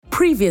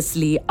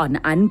Previously on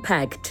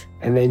Unpacked.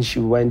 And then she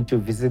went to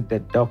visit the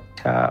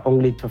doctor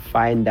only to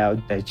find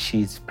out that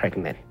she's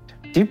pregnant.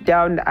 Deep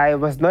down, I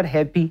was not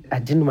happy. I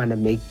didn't want to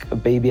make a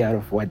baby out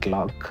of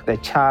wedlock. The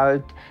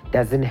child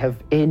doesn't have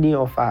any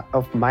of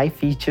my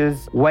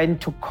features.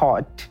 Went to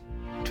court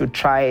to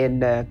try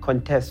and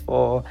contest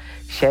for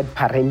shared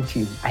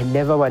parenting. I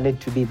never wanted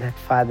to be that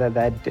father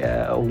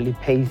that only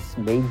pays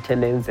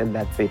maintenance and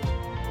that's it.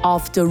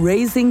 After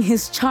raising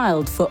his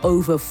child for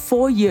over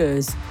 4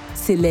 years,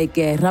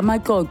 Sileke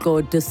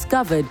Ramakoko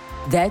discovered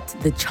that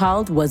the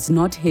child was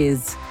not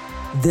his.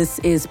 This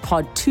is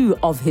part 2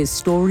 of his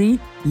story.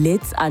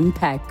 Let's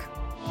unpack.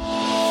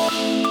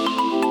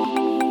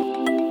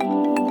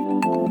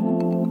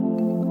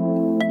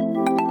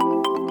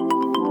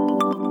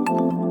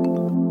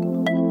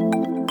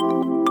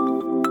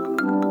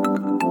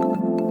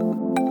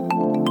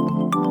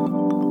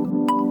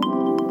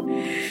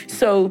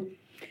 So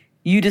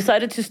you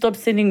decided to stop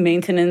sending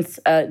maintenance,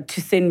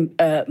 to send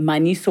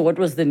money. So what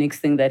was the next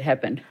thing that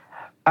happened?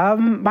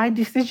 My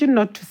decision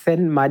not to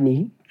send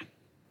money,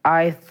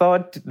 I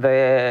thought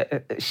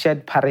the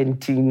shared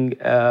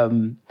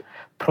parenting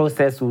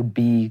process would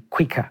be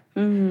quicker.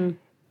 Mm-hmm.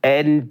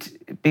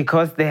 And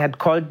because they had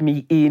called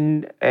me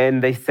in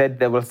and they said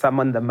there was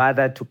someone, the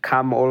mother, to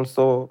come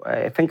also.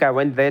 I think I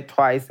went there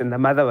twice and the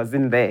mother was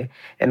in there.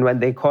 And when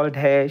they called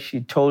her,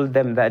 she told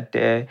them that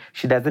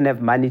she doesn't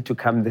have money to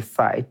come this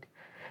side.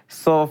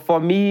 So for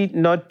me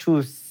not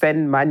to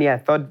send money, I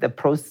thought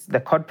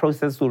the court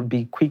process will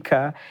be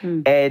quicker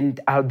and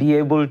I'll be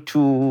able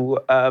to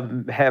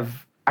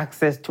have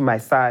access to my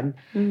son.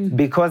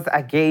 Because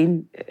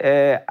again,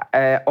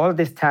 all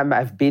this time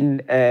I've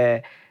been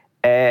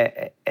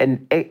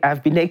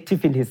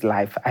active in his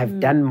life. I've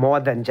done more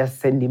than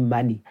just sending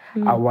money.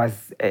 I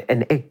was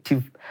an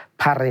active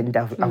parent.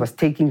 I was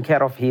taking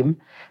care of him.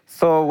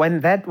 So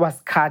when that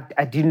was cut,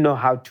 I didn't know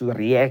how to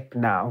react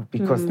now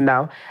because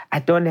now I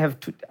don't have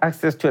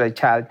access to the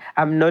child.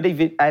 I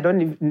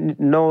don't even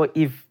know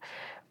if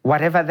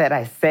whatever that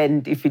I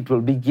send, if it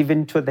will be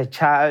given to the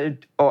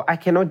child, or I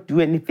cannot do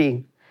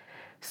anything.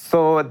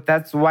 So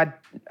that's what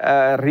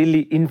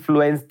really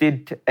influenced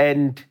it.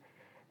 And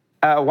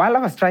while I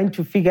was trying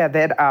to figure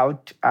that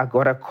out, I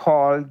got a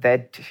call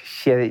that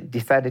she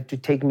decided to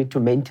take me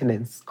to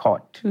maintenance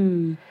court.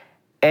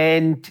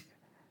 And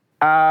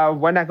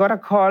when I got a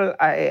call,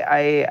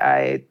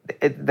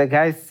 the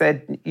guy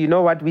said, you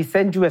know what, we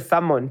sent you a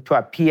summon to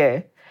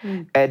appear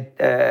at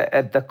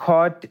the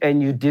court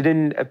and you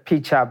didn't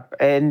pitch up.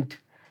 And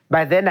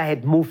by then I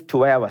had moved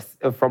to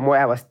from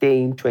where I was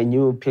staying to a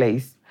new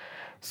place.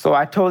 So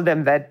I told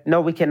them that,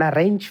 no, we can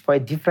arrange for a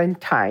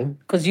different time.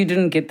 Because you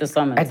didn't get the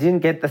summons. I didn't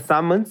get the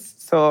summons,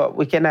 so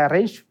we can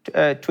arrange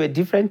to a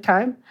different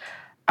time.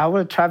 I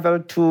will travel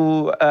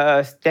to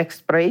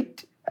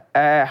Stekspruit,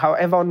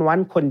 however, on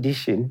one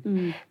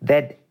condition,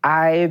 that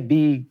I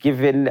be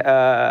given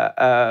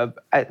a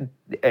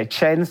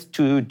chance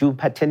to do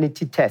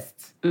paternity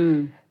tests.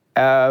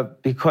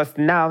 Because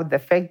now the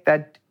fact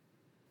that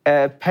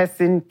a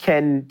person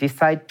can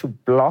decide to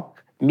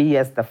block me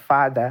as the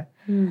father,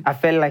 I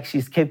felt like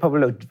she's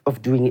capable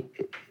of doing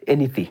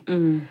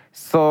anything.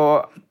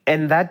 So,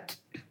 in that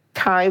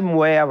time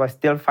where I was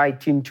still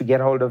fighting to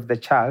get hold of the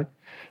child,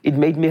 it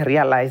made me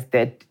realize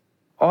that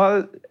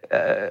all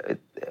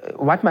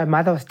what my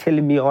mother was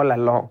telling me all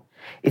along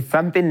is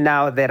something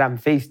now that I'm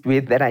faced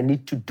with that I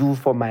need to do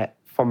for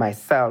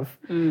myself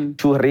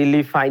to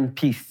really find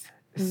peace.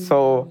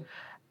 So,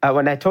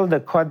 when I told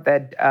the court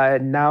that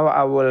now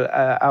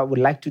I would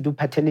like to do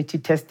paternity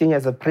testing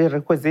as a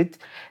prerequisite,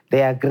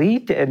 they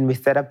agreed and we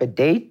set up a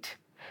date.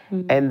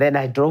 And then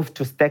I drove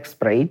to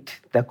Stekspruit.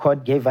 The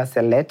court gave us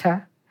a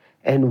letter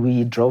and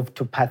we drove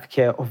to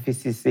Pathcare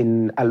offices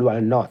in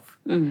Alwal North.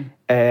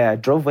 I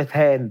drove with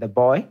her and the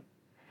boy.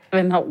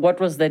 And what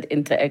was that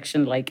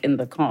interaction like in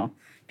the car?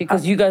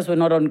 Because you guys were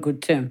not on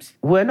good terms.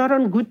 We're not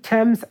on good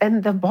terms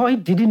and the boy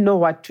didn't know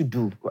what to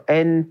do.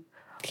 And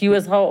he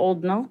was how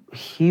old now?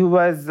 He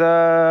was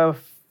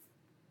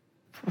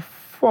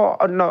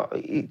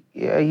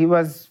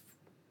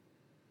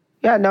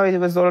he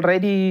was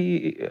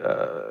already,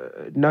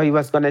 he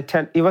was going to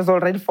turn, he was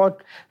already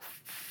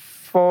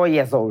 4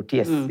 years old.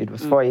 Yes, it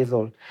was 4 years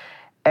old.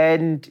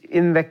 And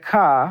in the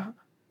car.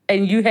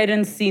 And you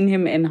hadn't seen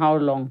him in how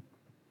long?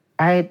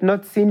 I had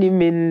not seen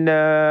him in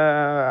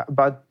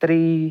about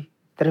 3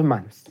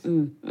 months.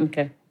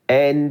 Okay.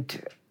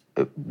 And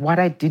what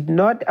I did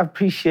not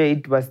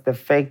appreciate was the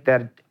fact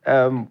that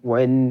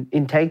when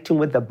interacting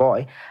with the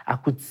boy, I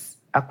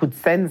could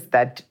sense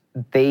that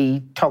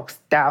they talk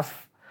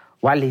stuff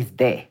while he's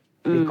there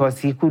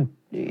because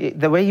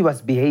the way he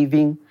was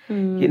behaving,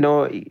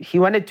 he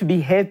wanted to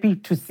be happy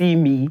to see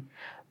me,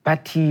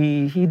 but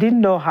he didn't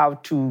know how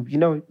to,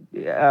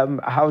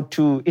 how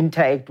to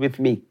interact with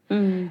me.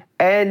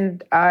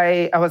 And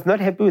I was not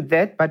happy with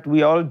that, but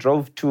we all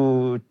drove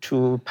to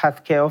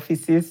Pathcare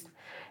offices.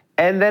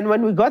 And then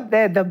when we got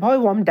there, the boy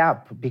warmed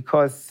up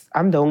because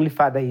I'm the only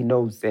father he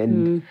knows.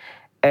 And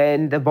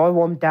the boy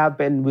warmed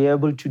up and we were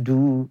able to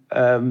do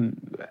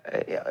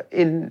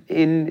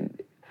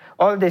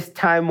all this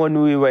time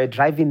when we were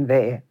driving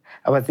there,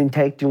 I was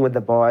interacting with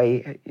the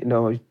boy,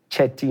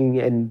 chatting,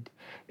 and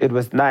it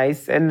was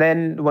nice. And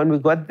then when we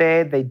got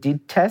there, they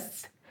did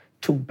tests,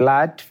 took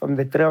blood from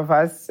the three of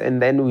us,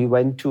 and then we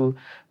went to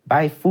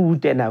buy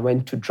food, and I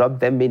went to drop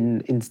them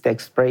in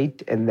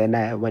Stegspruit, and then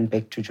I went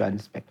back to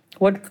Johannesburg.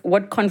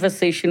 What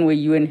conversation were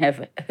you and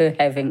her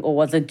having, or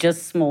was it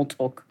just small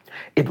talk?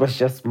 It was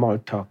just small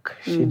talk.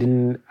 She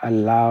didn't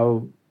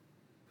allow,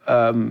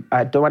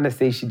 I don't want to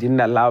say she didn't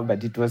allow,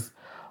 but it was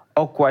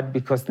awkward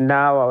because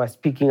now I was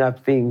picking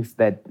up things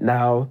that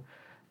now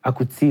I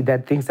could see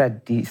that things are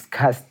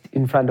discussed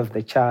in front of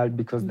the child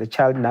because the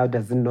child now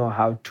doesn't know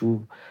how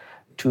to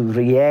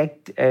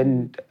react.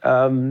 And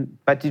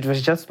but it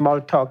was just small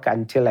talk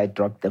until I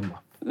dropped them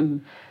off.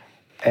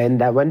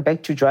 And I went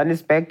back to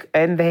Johannesburg,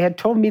 and they had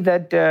told me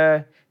that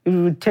it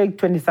would take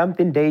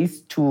 20-something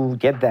days to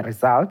get the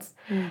results.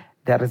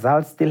 The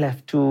results still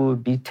have to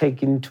be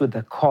taken to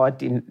the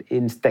court in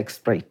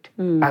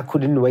Stegspruit. I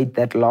couldn't wait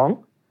that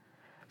long.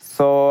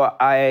 So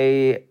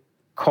I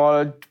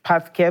called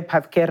Pathcare.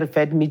 Pathcare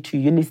referred me to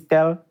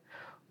Unistel,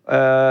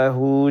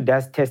 who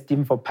does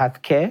testing for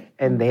Pathcare.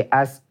 And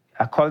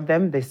I called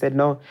them. They said,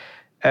 no,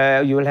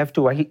 you will have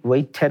to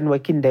wait 10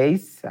 working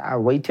days. I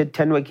waited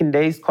 10 working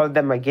days, called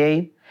them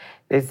again.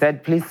 They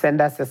said, please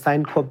send us a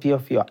signed copy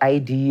of your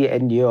ID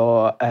and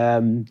your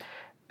signed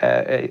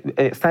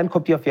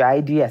copy of your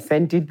ID. I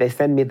sent it. They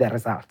sent me the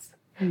results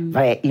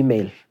via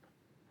email.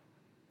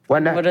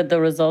 What did the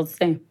results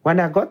say? When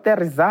I got the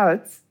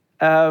results,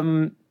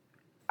 I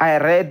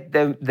read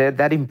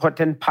that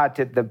important part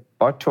at the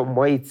bottom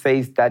where it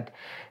says that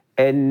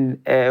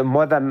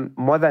more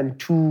than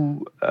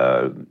two,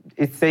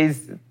 it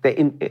says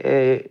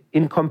the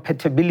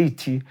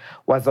incompatibility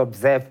was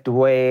observed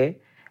where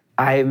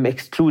I am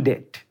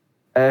excluded.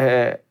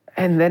 And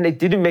then it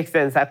didn't make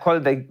sense. I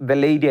called the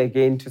lady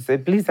again to say,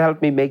 please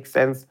help me make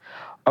sense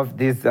of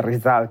these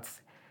results.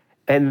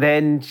 And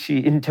then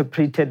she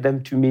interpreted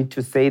them to me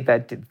to say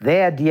that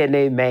their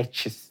DNA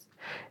matches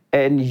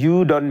and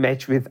you don't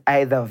match with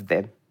either of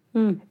them.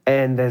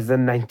 And there's a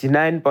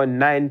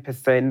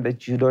 99.9%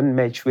 that you don't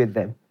match with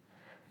them.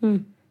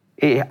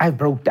 I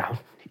broke down.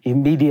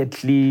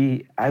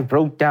 Immediately, I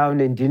broke down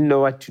and didn't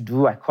know what to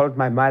do. I called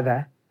my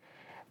mother.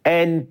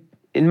 And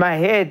in my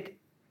head,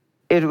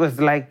 it was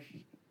like,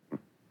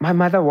 my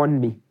mother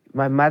warned me.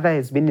 My mother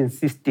has been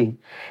insisting.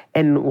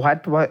 And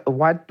what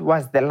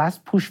was the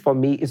last push for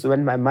me is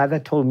when my mother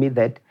told me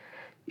that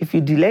if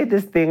you delay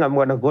this thing, I'm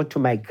going to go to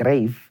my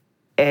grave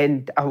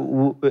and I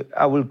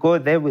will go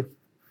there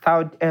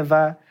without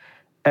ever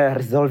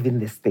resolving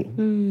this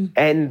thing.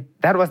 And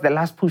that was the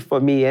last push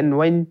for me. And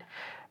when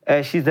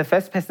she's the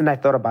first person I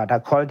thought about, I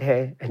called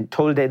her and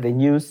told her the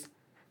news.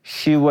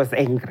 She was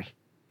angry.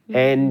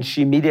 And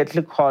she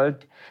immediately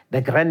called the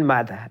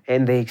grandmother,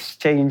 and they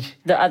exchanged.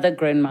 The other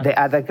grandmother.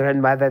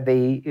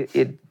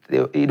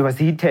 It was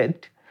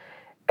heated.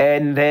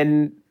 And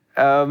then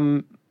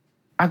I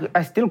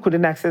still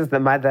couldn't access the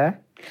mother.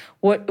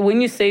 When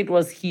you say it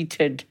was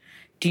heated,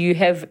 do you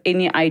have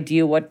any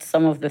idea what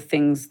some of the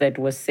things that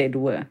were said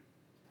were?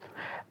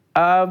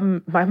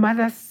 My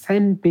mother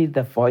sent me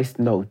the voice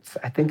notes.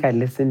 I think I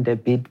listened a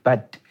bit,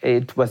 but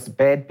it was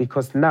bad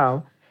because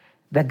now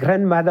the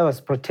grandmother was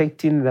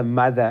protecting the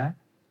mother,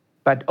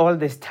 but all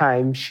this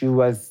time she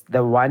was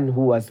the one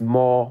who was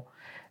more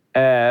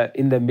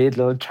in the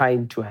middle,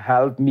 trying to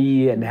help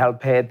me and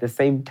help her at the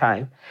same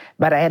time.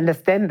 But I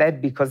understand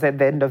that because at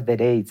the end of the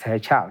day, it's her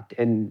child,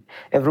 and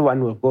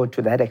everyone will go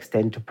to that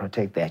extent to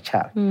protect their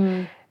child.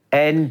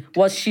 And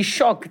was she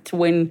shocked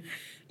when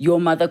your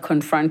mother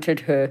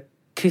confronted her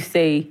to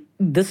say,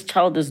 this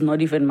child is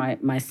not even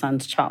my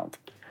son's child?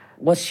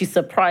 Was she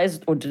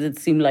surprised, or did it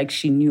seem like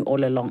she knew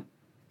all along?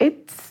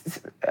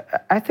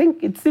 I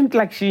think it seemed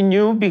like she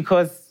knew,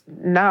 because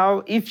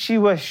now if she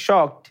was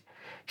shocked,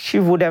 she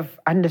would have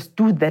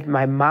understood that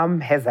my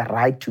mom has a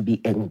right to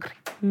be angry.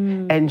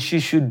 And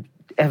she should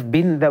have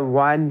been the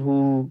one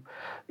who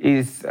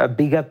is a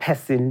bigger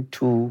person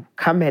to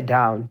calm her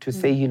down, to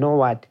say, you know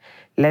what,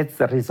 let's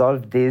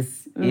resolve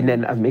this in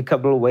an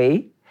amicable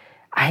way.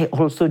 I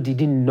also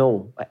didn't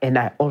know, and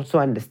I also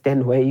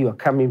understand where you are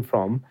coming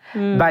from.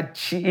 But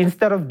she,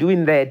 instead of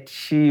doing that,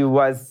 she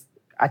was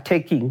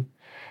attacking.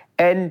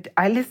 And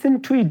I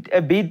listened to it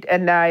a bit,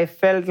 and I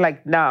felt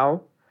like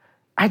now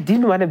I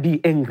didn't want to be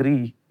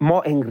angry,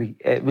 more angry,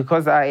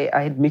 because I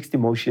had mixed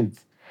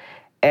emotions.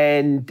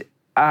 And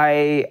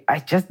I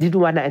just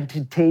didn't want to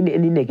entertain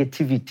any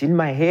negativity. In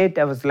my head,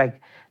 I was like,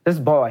 this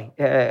boy,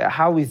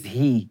 how is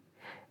he?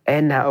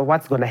 And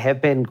what's going to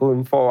happen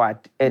going forward?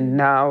 And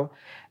now,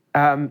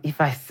 if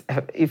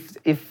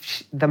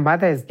the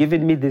mother has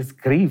given me this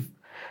grief,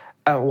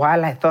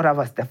 while I thought I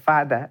was the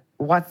father,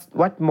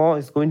 what more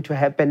is going to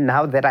happen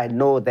now that I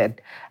know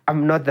that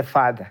I'm not the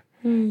father?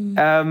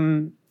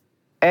 And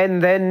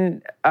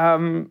then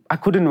I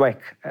couldn't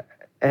work.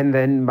 And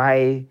then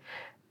my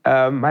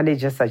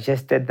manager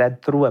suggested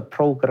that through a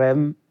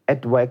program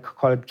at work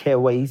called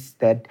Careways,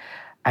 that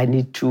I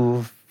need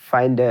to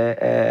find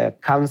a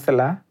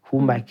counselor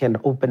whom I can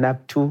open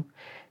up to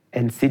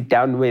and sit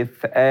down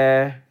with.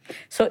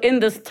 So in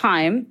this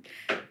time,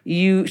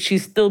 she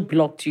still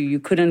blocked you. You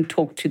couldn't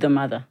talk to the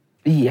mother.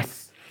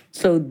 Yes.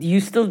 So you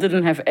still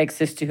didn't have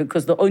access to her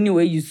because the only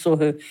way you saw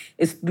her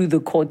is through the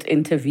court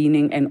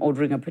intervening and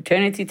ordering a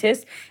paternity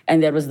test.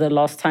 And that was the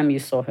last time you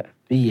saw her.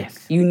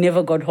 Yes. You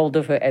never got hold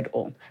of her at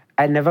all.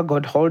 I never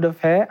got hold of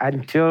her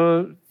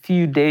until a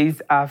few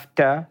days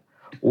after,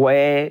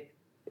 where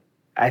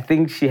I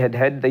think she had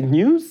heard the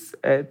news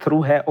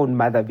through her own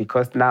mother,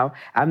 because now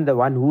I'm the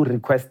one who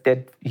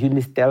requested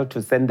Unistel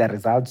to send the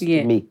results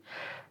to me.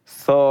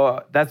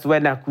 So that's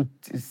when I could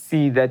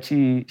see that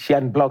she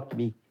unblocked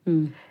me.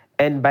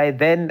 And by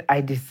then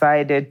I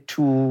decided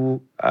to,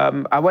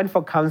 I went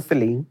for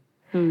counseling.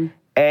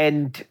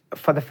 And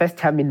for the first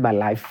time in my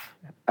life,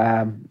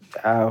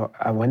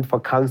 I went for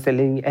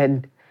counseling.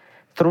 And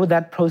through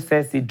that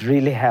process, it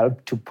really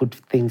helped to put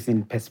things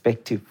in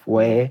perspective,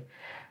 where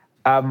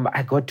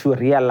I got to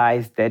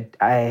realize that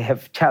I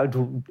have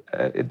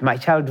my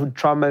childhood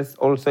traumas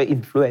also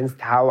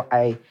influenced how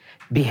I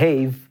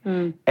behave.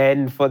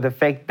 And for the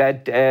fact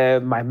that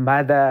my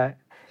mother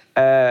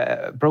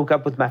broke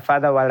up with my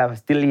father while I was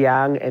still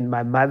young, and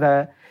my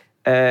mother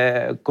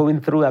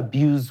going through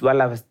abuse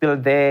while I was still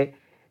there,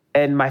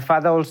 and my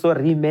father also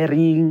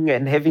remarrying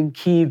and having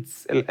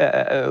kids.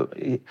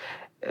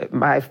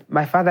 My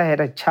father had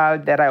a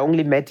child that I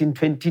only met in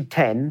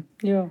 2010.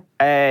 Yeah.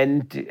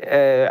 And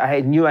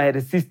I knew I had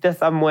a sister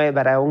somewhere,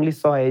 but I only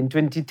saw her in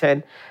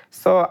 2010.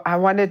 So I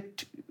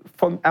wanted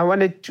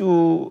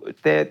to,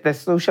 the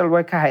social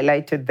worker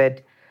highlighted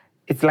that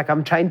it's like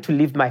I'm trying to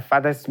leave my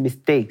father's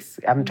mistakes.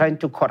 I'm trying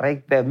to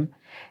correct them.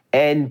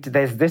 And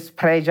there's this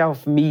pressure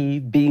of me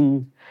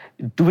doing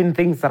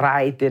things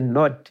right and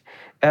not,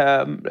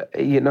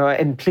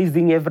 and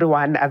pleasing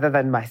everyone other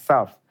than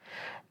myself.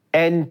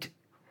 And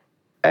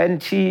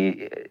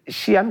she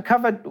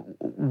uncovered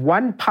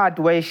one part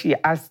where she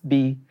asked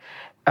me,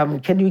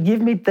 can you give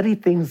me 3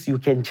 things you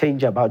can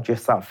change about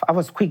yourself? I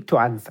was quick to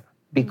answer,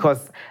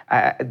 because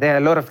there are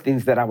a lot of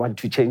things that I want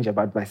to change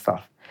about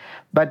myself.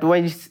 But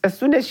as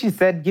soon as she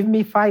said, give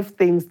me 5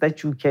 things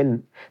that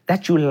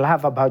you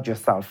love about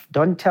yourself.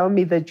 Don't tell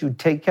me that you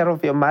take care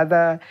of your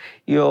mother,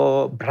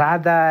 your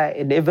brother,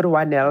 and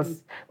everyone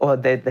else, or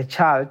the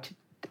child.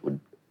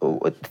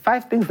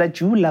 5 things that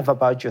you love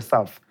about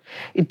yourself.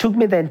 It took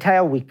me the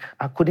entire week.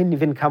 I couldn't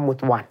even come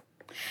with 1.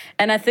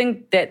 And I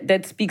think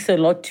that speaks a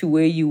lot to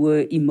where you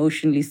were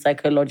emotionally,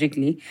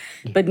 psychologically.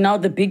 Yeah. But now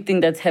the big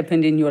thing that's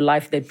happened in your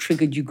life that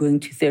triggered you going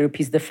to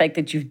therapy is the fact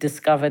that you've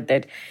discovered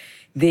that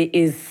there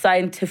is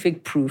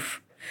scientific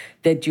proof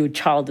that your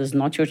child is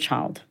not your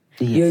child.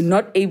 Yes. You're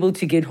not able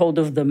to get hold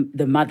of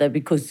the mother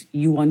because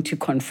you want to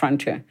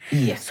confront her.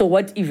 Yes. So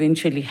what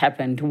eventually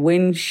happened?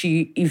 When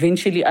she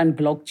eventually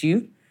unblocked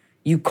you,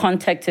 you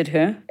contacted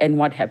her, and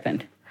what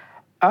happened?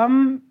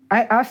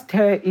 I asked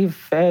her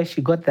if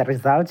she got the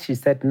results. She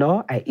said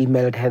no. I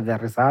emailed her the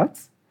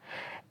results.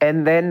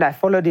 And then I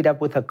followed it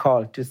up with a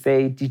call to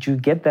say, did you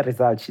get the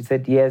results? She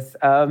said, yes.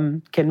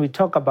 Can we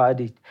talk about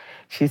it?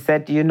 She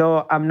said,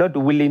 I'm not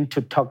willing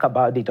to talk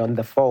about it on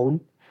the phone.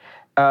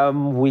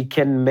 We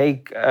can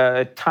make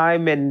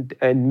time and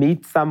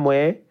meet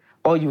somewhere,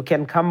 or you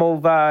can come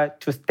over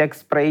to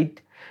Sterkspruit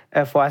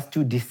for us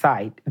to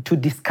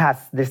discuss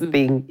this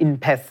thing in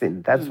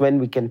person. That's when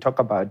we can talk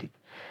about it.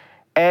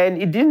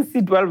 And it didn't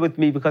sit well with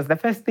me, because the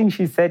first thing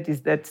she said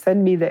is that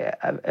send me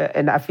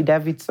an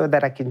affidavit so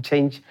that I can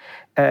change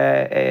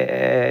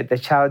the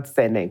child's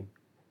surname.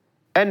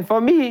 And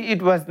for me,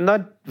 it was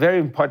not very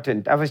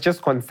important. I was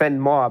just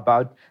concerned more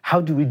about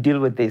how do we deal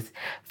with this.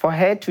 For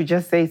her to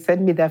just say,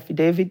 send me the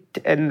affidavit,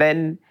 and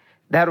then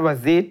that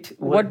was it.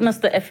 What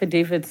must the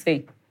affidavit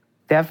say?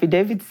 The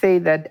affidavit say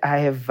that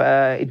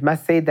it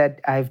must say that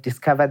I've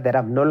discovered that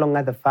I'm no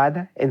longer the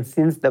father. And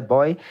since the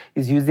boy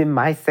is using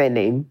my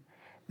surname,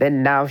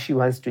 then now she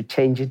wants to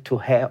change it to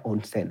her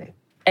own surname.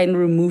 And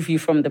remove you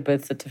from the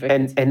birth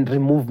certificate. And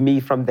remove me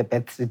from the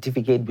birth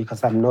certificate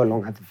because I'm no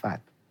longer the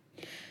father.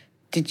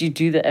 Did you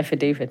do the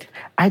affidavit?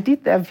 I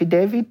did the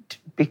affidavit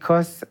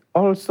because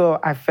also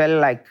I felt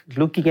like,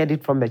 looking at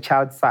it from the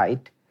child's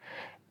side,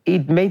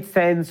 it made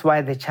sense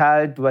why the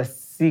child was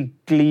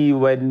sickly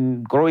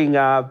when growing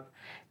up.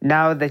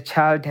 Now the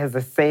child has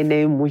a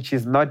surname which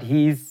is not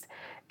his.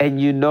 And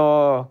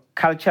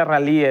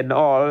culturally and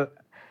all,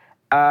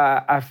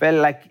 I felt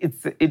like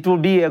it will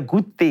be a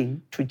good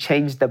thing to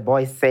change the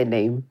boy's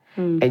surname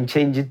and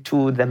change it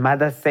to the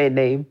mother's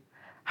surname.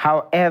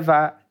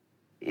 However,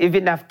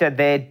 even after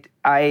that,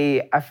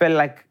 I felt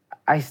like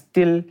I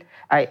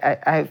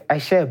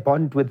share a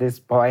bond with this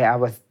boy. I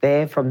was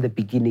there from the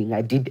beginning.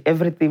 I did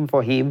everything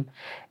for him.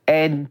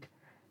 And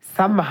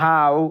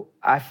somehow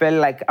I felt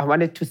like I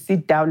wanted to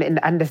sit down and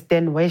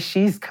understand where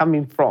she's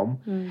coming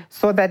from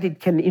so that it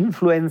can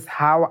influence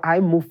how I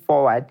move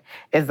forward,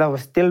 as I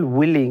was still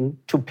willing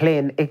to play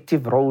an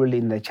active role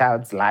in the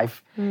child's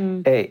life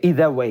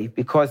either way,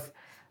 because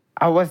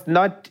I was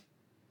not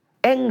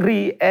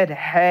angry at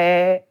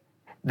her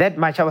that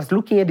much. I was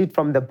looking at it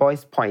from the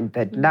boy's point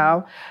that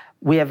now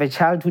we have a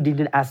child who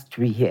didn't ask to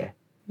be here.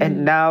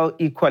 And now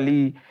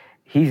equally,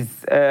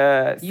 he's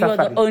You are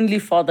the only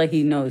father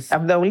he knows.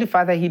 I'm the only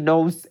father he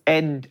knows,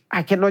 and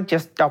I cannot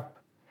just stop.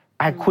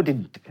 I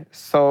couldn't.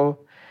 So,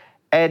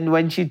 and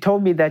when she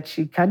told me that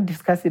she can't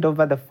discuss it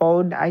over the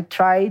phone, I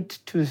tried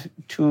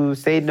to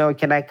say, no,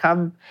 can I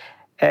come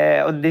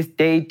on this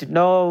date?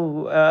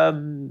 No,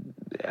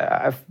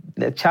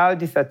 the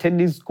child is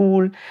attending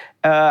school.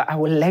 I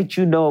will let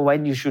you know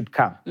when you should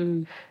come.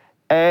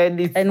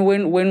 And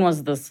when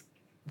was this?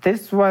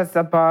 This was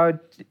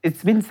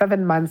it's been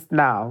 7 months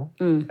now,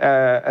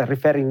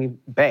 referring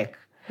back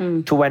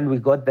to when we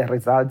got the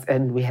results,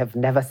 and we have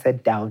never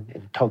sat down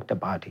and talked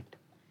about it.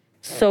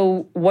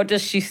 So what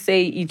does she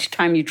say each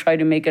time you try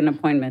to make an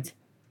appointment?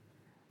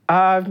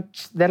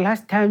 The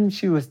last time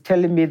she was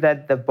telling me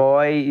that the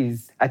boy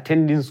is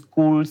attending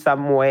school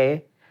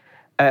somewhere,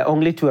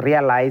 only to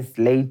realize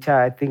later,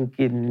 I think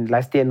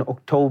last year in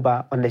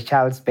October, on the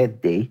child's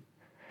birthday,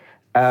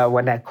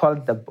 when I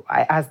called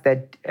I asked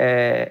that,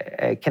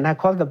 can I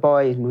call the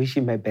boy and wish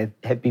him a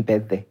happy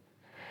birthday?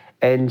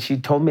 And she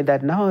told me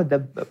that, no, the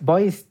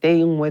boy is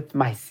staying with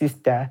my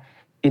sister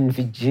in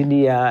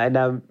Virginia. And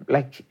I'm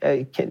like,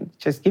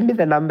 just give me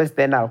the numbers,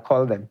 then I'll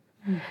call them.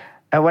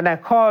 And when I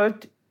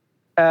called,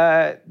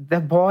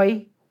 the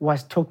boy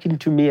was talking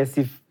to me as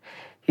if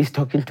he's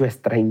talking to a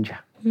stranger.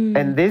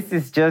 And this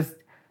is just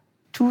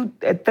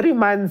 3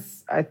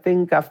 months, I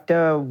think,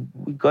 after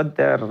we got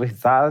the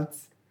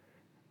results.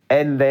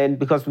 And then,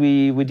 because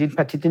we did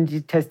paternity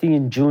testing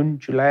in June,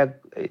 July,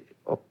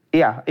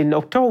 in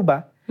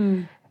October,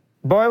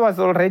 boy was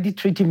already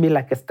treating me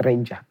like a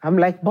stranger. I'm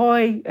like,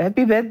 boy,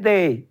 happy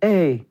birthday.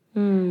 Hey,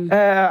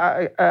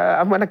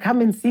 I'm going to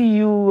come and see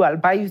you. I'll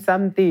buy you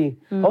something.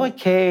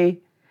 Okay.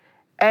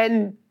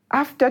 And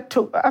after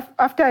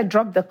I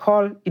dropped the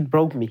call, it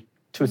broke me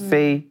to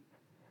say,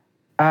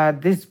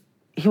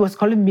 he was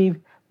calling me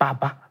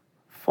Baba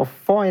for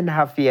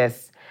 4.5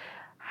 years.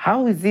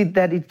 How is it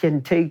that it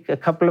can take a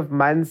couple of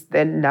months,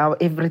 then now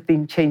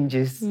everything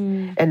changes,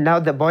 and now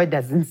the boy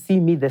doesn't see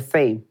me the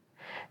same?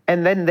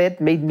 And then that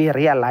made me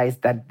realize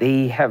that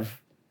they have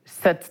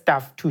said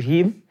stuff to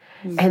him,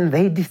 and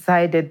they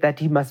decided that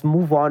he must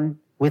move on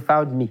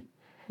without me.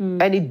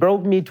 And it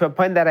broke me to a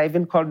point that I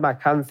even called my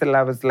counselor.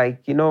 I was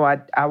like, you know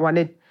what? I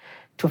wanted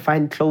to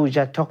find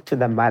closure, talk to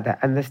the mother,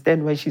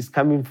 understand where she's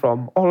coming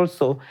from,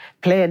 also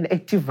play an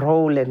active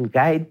role and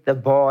guide the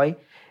boy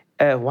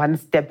one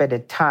step at a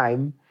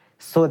time,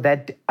 so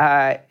that,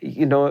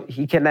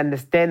 he can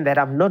understand that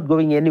I'm not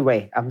going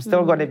anywhere. I'm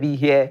still going to be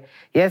here.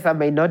 Yes, I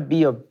may not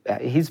be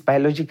his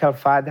biological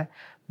father,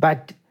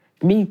 but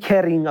me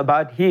caring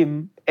about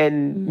him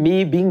and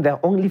me being the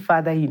only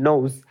father he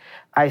knows,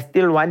 I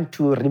still want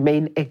to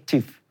remain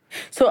active.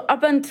 So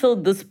up until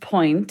this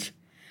point,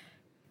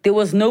 there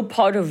was no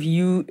part of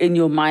you in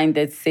your mind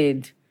that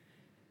said,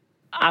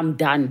 I'm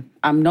done.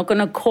 I'm not going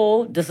to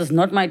call. This is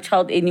not my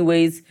child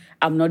anyways.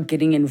 I'm not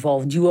getting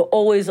involved. You were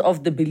always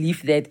of the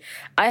belief that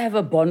I have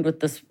a bond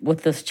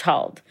with this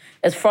child.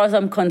 As far as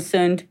I'm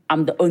concerned,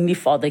 I'm the only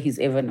father he's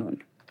ever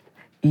known.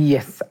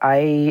 Yes,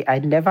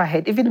 I never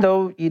had, even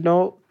though,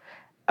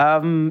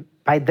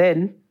 by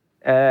then,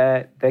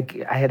 I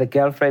had a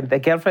girlfriend, the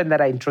girlfriend that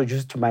I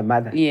introduced to my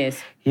mother.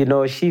 Yes.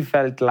 She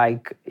felt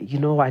like, you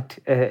know what,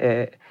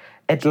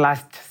 at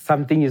last,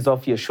 something is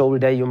off your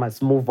shoulder, you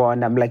must move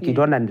on. I'm like, you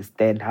don't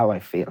understand how I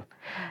feel.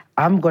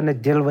 I'm going to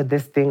deal with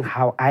this thing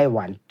how I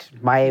want.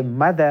 My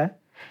mother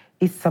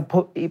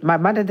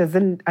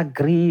doesn't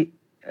agree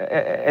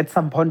at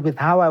some point with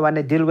how I want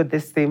to deal with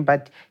this thing,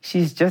 but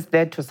she's just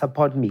there to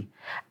support me.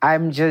 I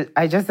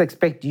just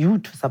expect you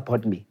to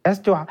support me, as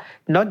to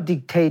not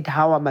dictate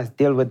how I must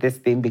deal with this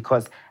thing,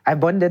 because I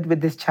bonded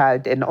with this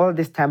child, and all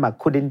this time I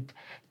couldn't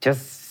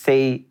just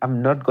say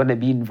I'm not going to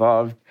be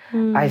involved.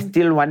 I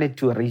still wanted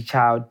to reach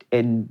out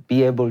and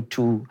be able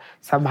to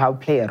somehow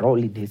play a role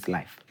in his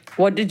life.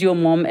 What did your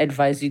mom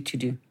advise you to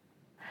do?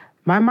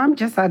 My mom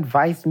just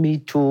advised me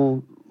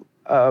to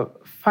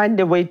find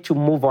a way to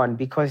move on,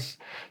 because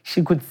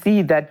she could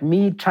see that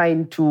me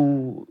trying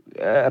to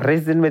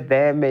reason with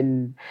them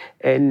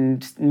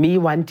and me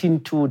wanting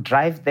to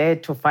drive there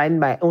to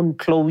find my own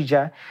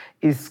closure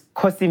is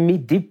causing me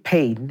deep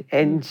pain.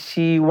 And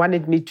she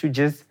wanted me to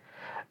just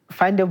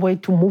find a way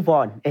to move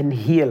on and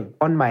heal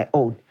on my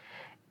own.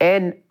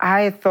 And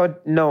I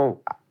thought, no,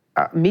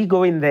 me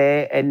going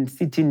there and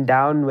sitting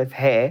down with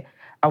her,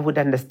 I would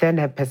understand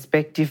her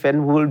perspective,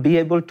 and we'll be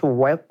able to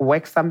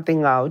work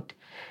something out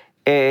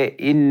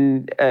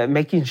in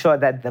making sure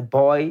that the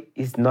boy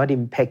is not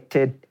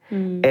impacted,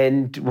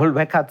 and we'll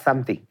work out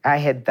something. I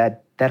had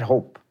that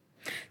hope.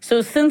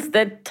 So since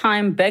that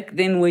time back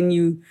then, when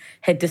you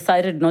had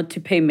decided not to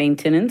pay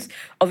maintenance,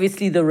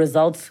 obviously the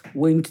results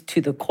went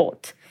to the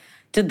court.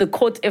 Did the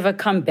court ever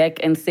come back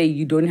and say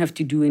you don't have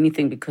to do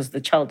anything because the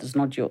child is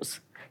not yours?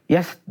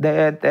 Yes,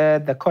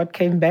 the court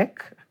came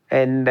back,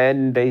 and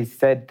then they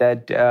said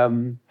that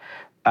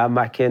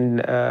I can,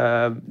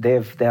 they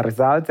have the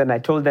results, and I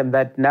told them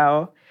that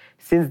now,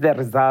 since the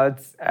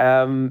results,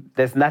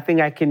 there's nothing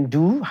I can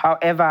do.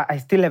 However, I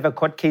still have a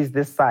court case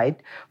this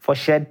side for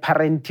shared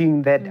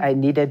parenting that I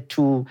needed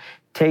to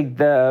take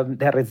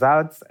the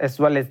results as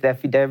well as the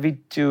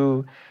affidavit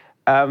to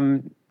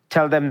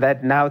tell them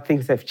that now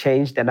things have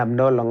changed and I'm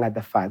no longer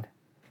the father.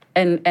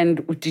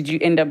 And did you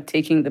end up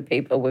taking the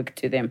paperwork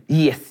to them?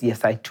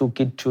 Yes, I took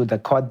it to the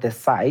court, the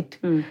site,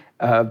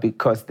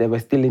 because they were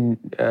still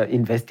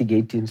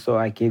investigating. So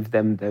I gave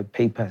them the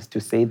papers to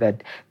say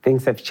that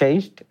things have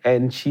changed,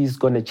 and she's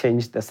going to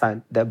change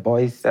the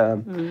boy's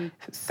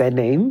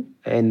surname,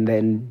 and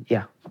then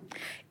yeah.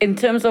 In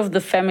terms of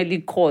the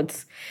family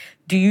courts,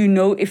 do you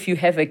know if you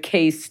have a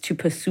case to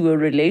pursue a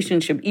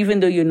relationship, even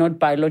though you're not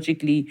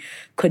biologically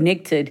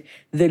connected?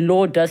 The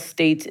law does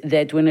state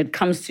that when it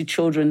comes to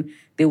children,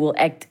 they will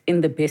act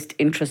in the best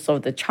interests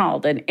of the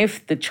child. And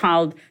if the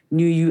child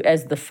knew you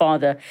as the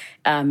father,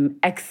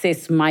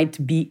 access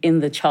might be in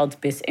the child's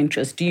best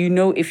interest. Do you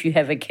know if you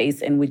have a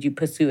case, and would you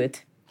pursue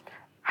it?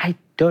 I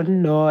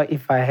don't know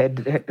if I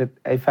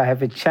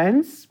have a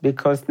chance,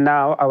 because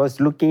now I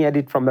was looking at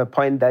it from a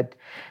point that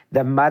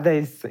the mother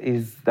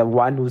is the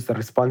one who's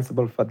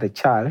responsible for the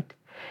child.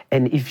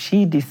 And if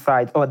she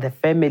decides, or the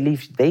family,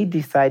 if they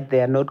decide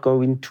they are not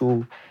going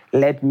to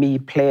let me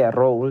play a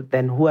role,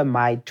 then who am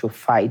I to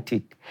fight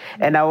it?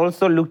 And I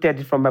also looked at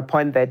it from a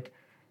point that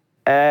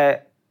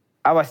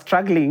I was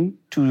struggling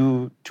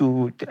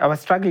I was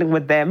struggling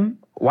with them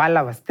while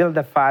I was still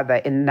the father.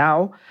 And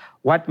now,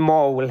 what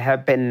more will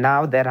happen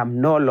now that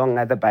I'm no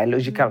longer the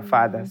biological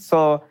father?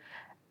 So,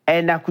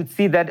 and I could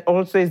see that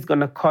also is going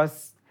to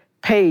cause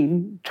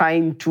pain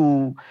trying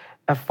to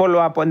follow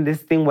up on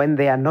this thing when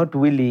they are not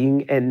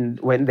willing and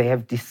when they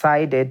have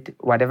decided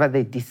whatever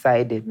they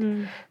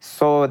decided.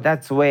 So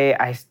that's where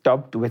I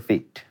stopped with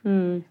it.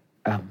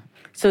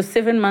 So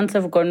 7 months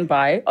have gone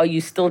by. Are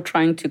you still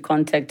trying to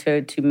contact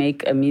her to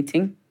make a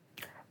meeting?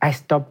 I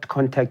stopped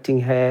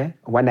contacting her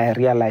when I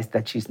realized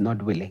that she's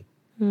not willing.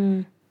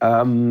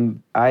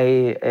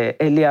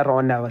 Earlier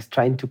on, I was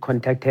trying to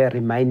contact her,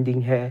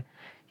 reminding her,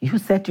 you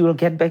said you will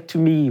get back to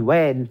me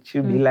when?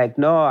 She'll be like,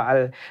 no,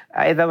 I'll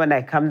either when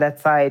I come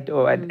that side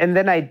or... And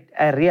then I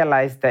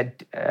realized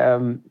that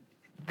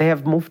they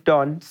have moved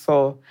on.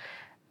 So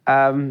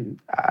I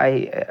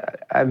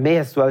may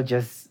as well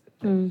just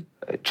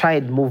try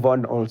and move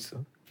on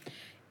also.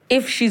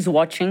 If she's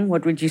watching,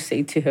 what would you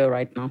say to her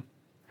right now?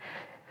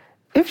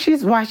 If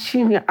she's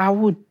watching, I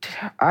would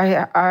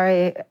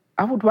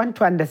want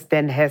to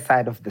understand her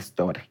side of the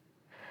story.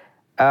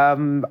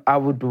 I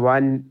would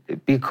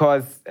want,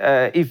 because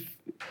if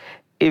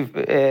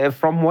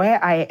from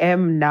where I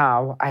am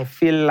now, I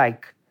feel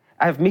like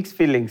I have mixed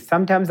feelings.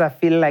 Sometimes I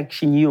feel like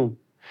she knew.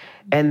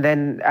 And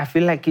then I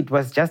feel like it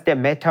was just a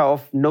matter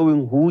of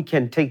knowing who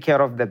can take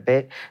care of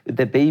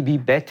the baby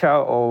better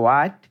or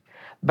what.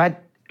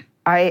 But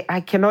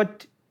I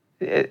cannot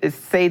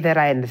say that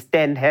I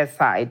understand her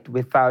side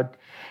without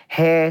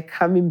her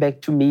coming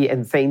back to me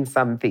and saying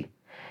something.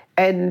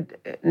 And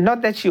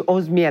not that she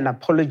owes me an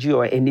apology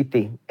or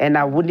anything. And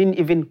I wouldn't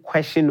even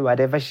question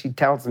whatever she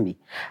tells me.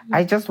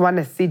 I just want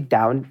to sit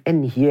down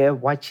and hear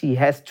what she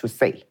has to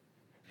say.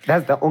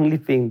 That's the only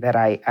thing that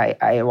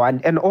I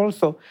want. And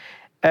also,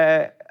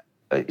 the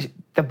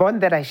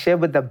bond that I share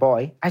with the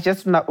boy, I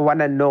just want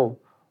to know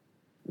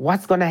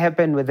what's going to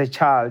happen with the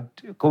child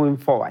going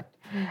forward.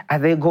 Are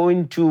they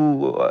going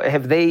to,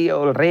 have they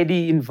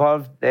already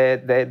involved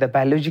the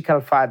biological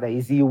father?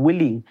 Is he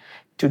willing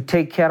to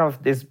take care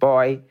of this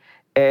boy?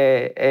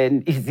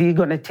 And is he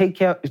going to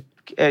take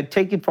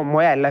it from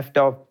where I left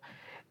off?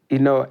 You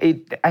know,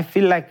 I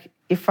feel like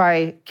if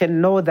I can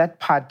know that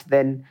part,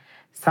 then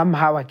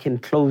somehow I can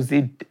close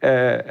it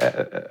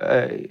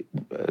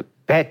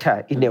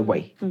better in a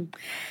way.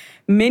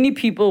 Many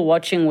people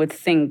watching would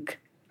think,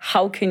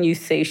 how can you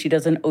say she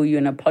doesn't owe you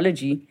an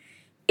apology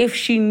if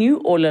she knew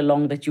all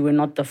along that you were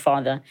not the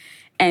father?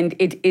 And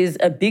it is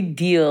a big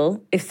deal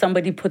if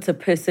somebody puts a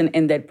person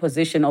in that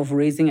position of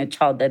raising a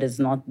child that is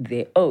not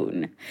their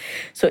own.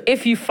 So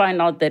if you find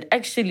out that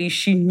actually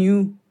she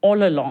knew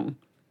all along,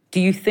 do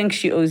you think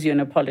she owes you an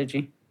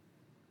apology?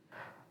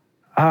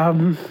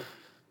 Yeah,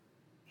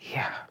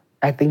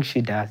 I think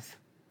she does.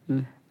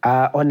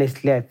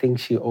 Honestly, I think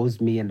she owes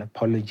me an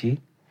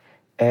apology.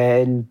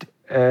 And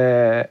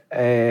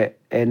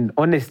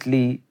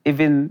honestly,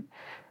 even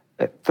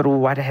through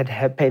what had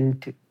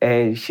happened,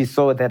 she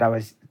saw that I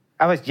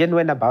was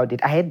genuine about it.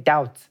 I had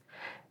doubts,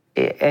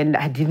 and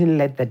I didn't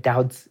let the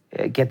doubts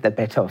get the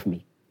better of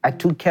me. I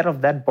took care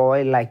of that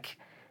boy like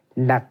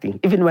nothing.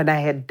 Even when I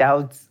had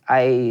doubts,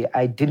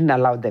 I didn't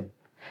allow them.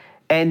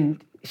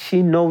 And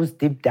she knows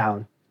deep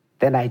down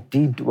that I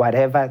did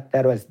whatever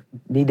that was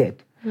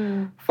needed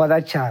for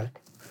that child.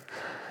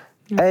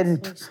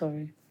 I'm so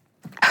sorry.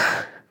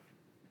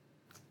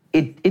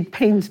 It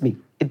pains me.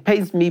 It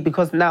pains me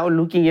because now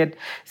looking at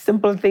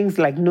simple things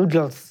like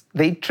noodles,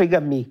 they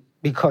trigger me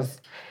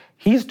because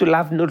he used to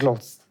love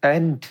noodles.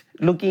 And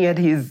looking at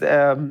his,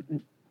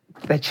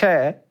 the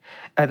chair,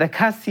 the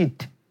car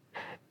seat,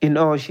 you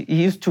know, he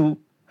used to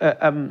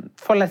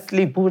fall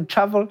asleep. We would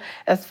travel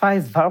as far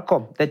as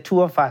Valcom, the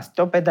two of us,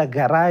 stop at the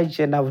garage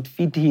and I would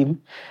feed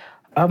him.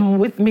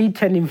 With me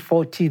turning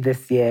 40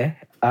 this year,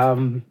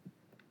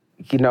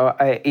 you know,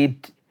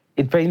 it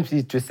it pains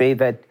me to say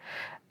that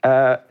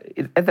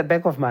at the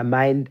back of my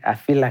mind, I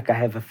feel like I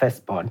have a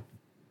firstborn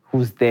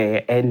who's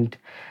there, and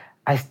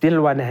I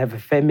still want to have a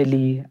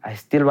family. I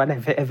still want to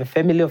have a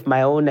family of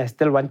my own. I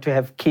still want to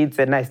have kids,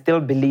 and I still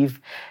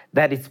believe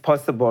that it's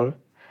possible.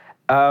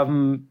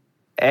 Through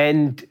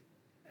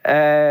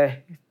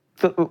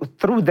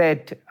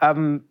that,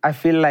 I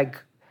feel like,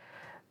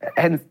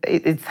 and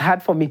it's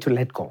hard for me to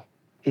let go.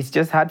 It's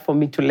just hard for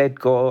me to let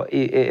go.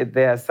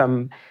 There are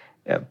some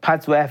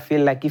parts where I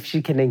feel like if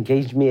she can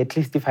engage me, at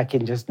least if I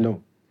can just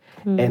know.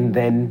 And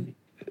then,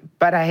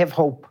 but I have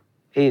hope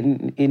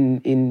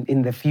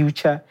in the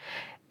future.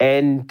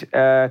 And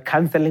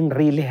counseling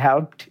really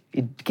helped.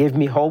 It gave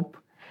me hope.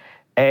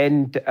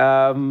 And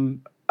I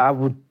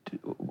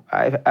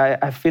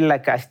feel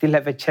like I still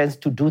have a chance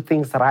to do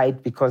things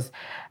right because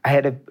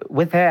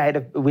we had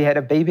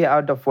a baby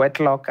out of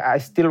wedlock. I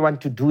still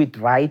want to do it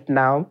right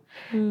now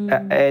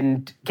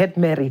and get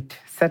married,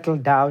 settle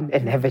down,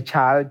 and have a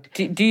child.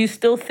 Do you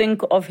still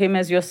think of him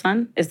as your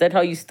son? Is that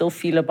how you still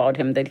feel about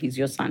him, that he's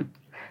your son?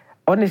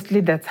 Honestly,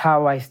 that's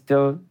how I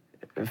still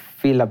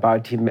feel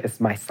about him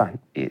as my son.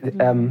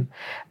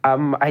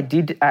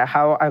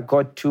 How I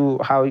got to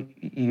how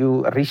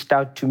you reached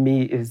out to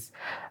me is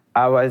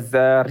I was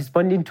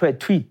responding to a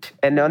tweet,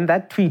 and on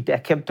that tweet I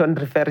kept on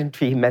referring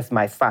to him as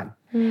my son.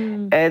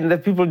 And the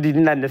people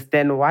didn't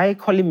understand why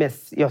call him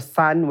as your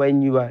son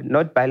when you are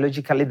not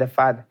biologically the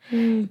father.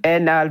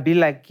 And I'll be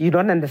like, you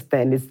don't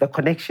understand. It's the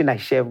connection I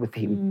share with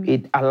him.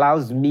 It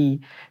allows me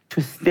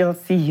to still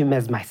see him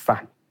as my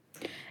son.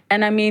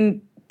 And I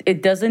mean,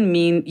 it doesn't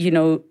mean,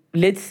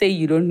 let's say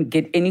you don't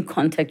get any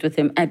contact with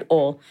him at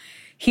all.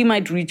 He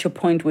might reach a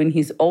point when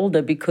he's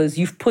older because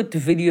you've put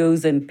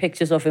videos and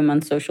pictures of him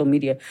on social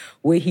media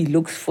where he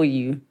looks for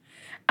you.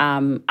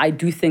 I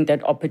do think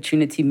that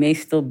opportunity may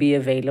still be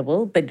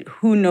available, but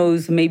who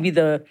knows, maybe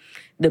the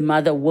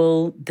mother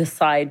will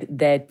decide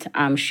that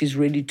she's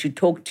ready to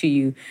talk to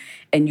you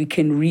and you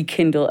can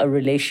rekindle a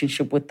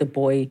relationship with the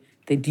boy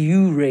that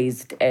you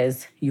raised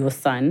as your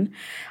son.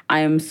 I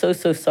am so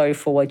sorry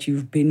for what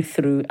you've been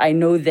through. I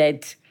know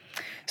that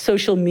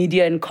social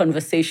media and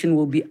conversation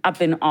will be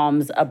up in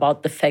arms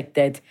about the fact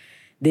that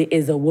there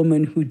is a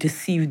woman who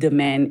deceived a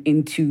man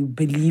into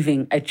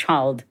believing a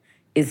child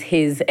is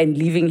his and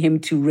leaving him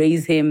to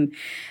raise him.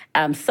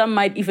 Some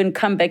might even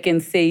come back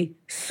and say,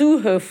 sue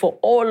her for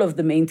all of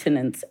the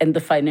maintenance and the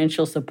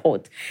financial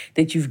support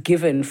that you've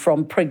given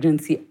from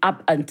pregnancy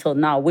up until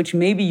now, which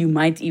maybe you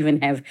might even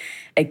have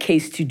a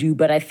case to do.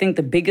 But I think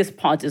the biggest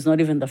part is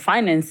not even the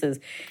finances,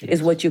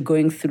 is what you're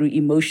going through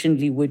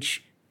emotionally,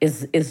 which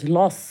is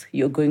loss.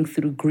 You're going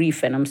through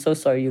grief, and I'm so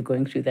sorry you're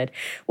going through that.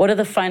 What are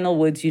the final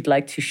words you'd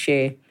like to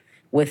share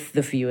with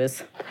the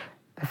viewers?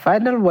 The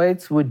final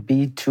words would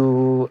be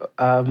to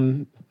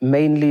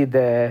mainly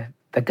the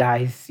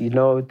guys.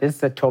 This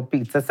is a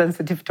topic, it's a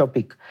sensitive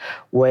topic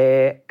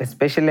where,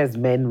 especially as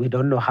men, we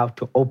don't know how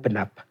to open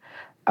up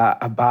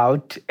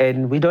about,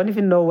 and we don't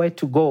even know where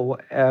to go.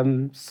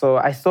 So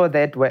I saw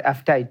that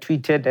after I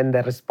tweeted and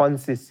the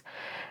responses,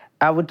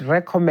 I would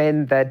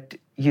recommend that,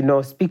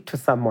 speak to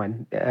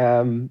someone,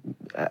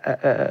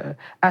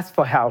 ask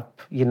for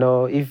help.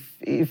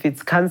 If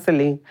it's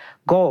counseling,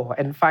 go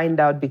and find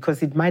out,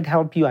 because it might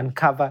help you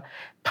uncover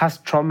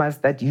past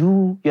traumas that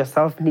you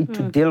yourself need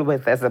to deal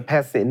with as a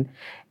person,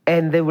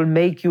 and they will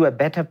make you a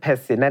better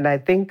person. And I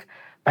think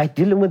by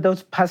dealing with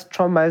those past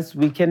traumas,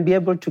 we can be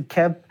able to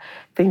curb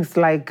things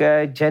like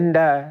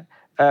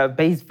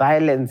gender-based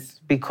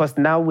violence, because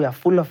now we are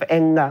full of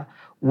anger,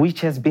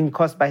 which has been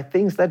caused by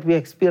things that we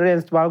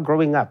experienced while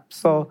growing up.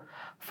 So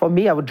for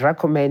me, I would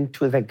recommend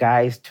to the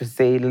guys to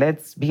say,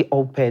 let's be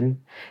open,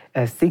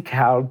 seek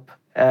help,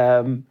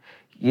 and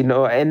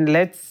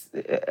let's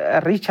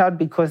reach out,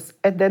 because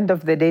at the end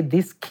of the day,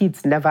 these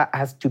kids never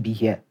asked to be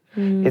here.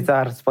 It's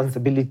our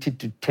responsibility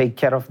to take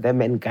care of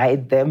them and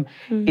guide them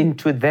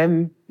into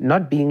them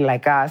not being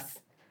like us,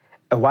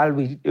 while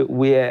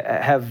we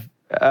are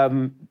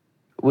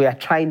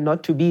trying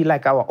not to be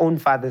like our own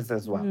fathers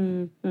as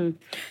well.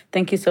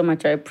 Thank you so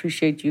much. I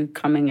appreciate you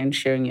coming and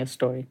sharing your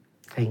story.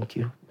 Thank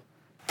you.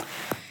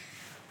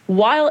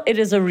 While it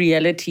is a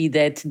reality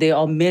that there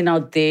are men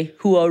out there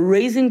who are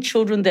raising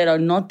children that are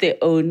not their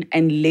own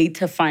and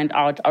later find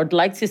out, I would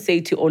like to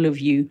say to all of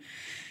you,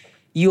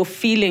 your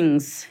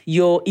feelings,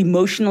 your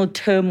emotional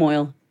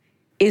turmoil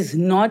is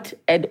not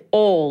at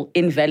all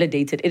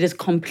invalidated. It is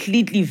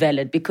completely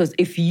valid, because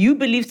if you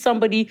believe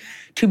somebody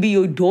to be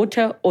your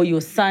daughter or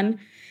your son,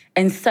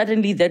 and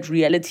suddenly that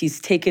reality is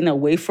taken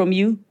away from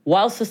you,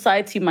 while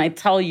society might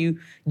tell you,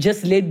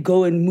 just let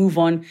go and move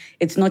on,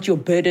 it's not your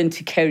burden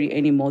to carry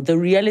anymore. The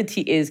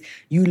reality is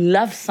you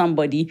love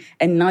somebody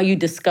and now you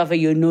discover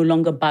you're no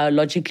longer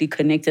biologically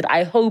connected.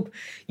 I hope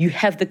you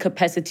have the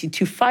capacity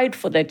to fight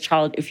for that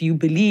child if you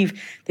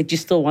believe that you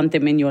still want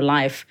them in your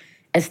life.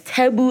 As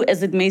taboo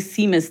as it may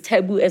seem, as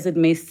taboo as it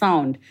may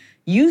sound,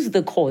 use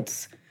the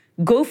courts.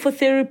 Go for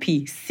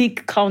therapy,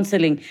 seek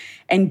counseling,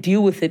 and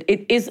deal with it.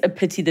 It is a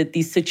pity that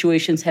these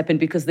situations happen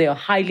because they are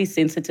highly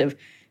sensitive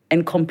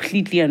and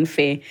completely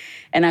unfair.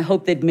 And I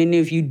hope that many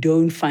of you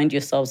don't find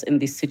yourselves in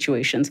these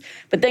situations.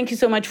 But thank you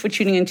so much for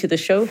tuning into the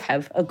show.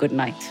 Have a good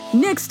night.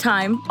 Next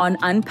time on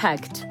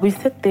Unpacked. We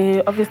sit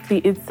there. Obviously,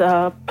 it's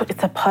a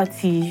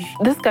party.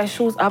 This guy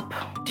shows up.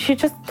 She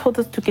just told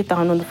us to get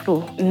down on the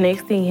floor.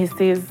 Next thing he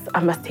says,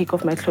 I must take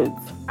off my clothes.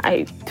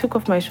 I took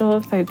off my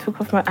shorts, I took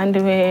off my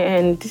underwear,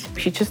 and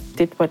he just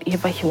did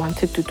whatever he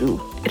wanted to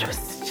do. It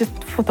was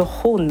just for the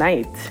whole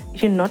night.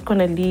 You're not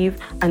gonna leave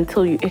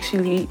until you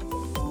actually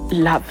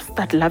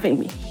start loving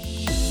me.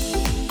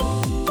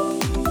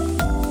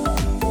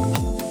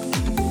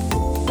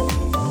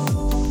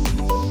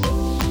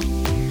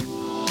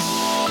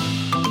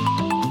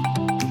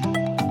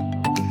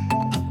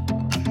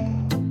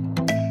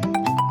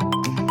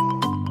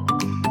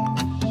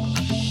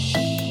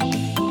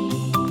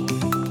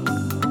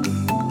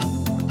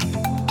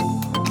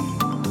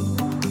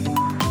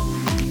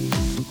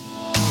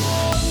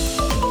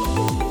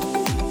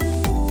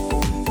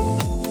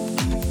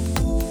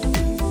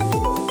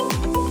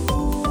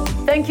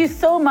 Thank you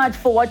so much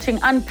for watching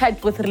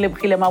Unpacked with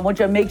Relebogile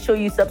Mamoja. Make sure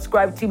you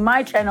subscribe to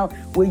my channel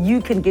where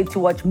you can get to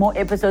watch more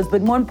episodes.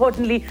 But more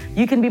importantly,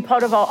 you can be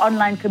part of our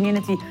online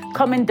community.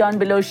 Comment down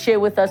below, share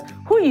with us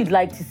who you'd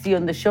like to see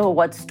on the show,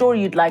 what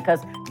story you'd like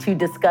us to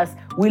discuss.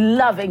 We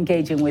love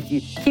engaging with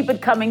you. Keep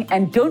it coming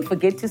and don't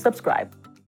forget to subscribe.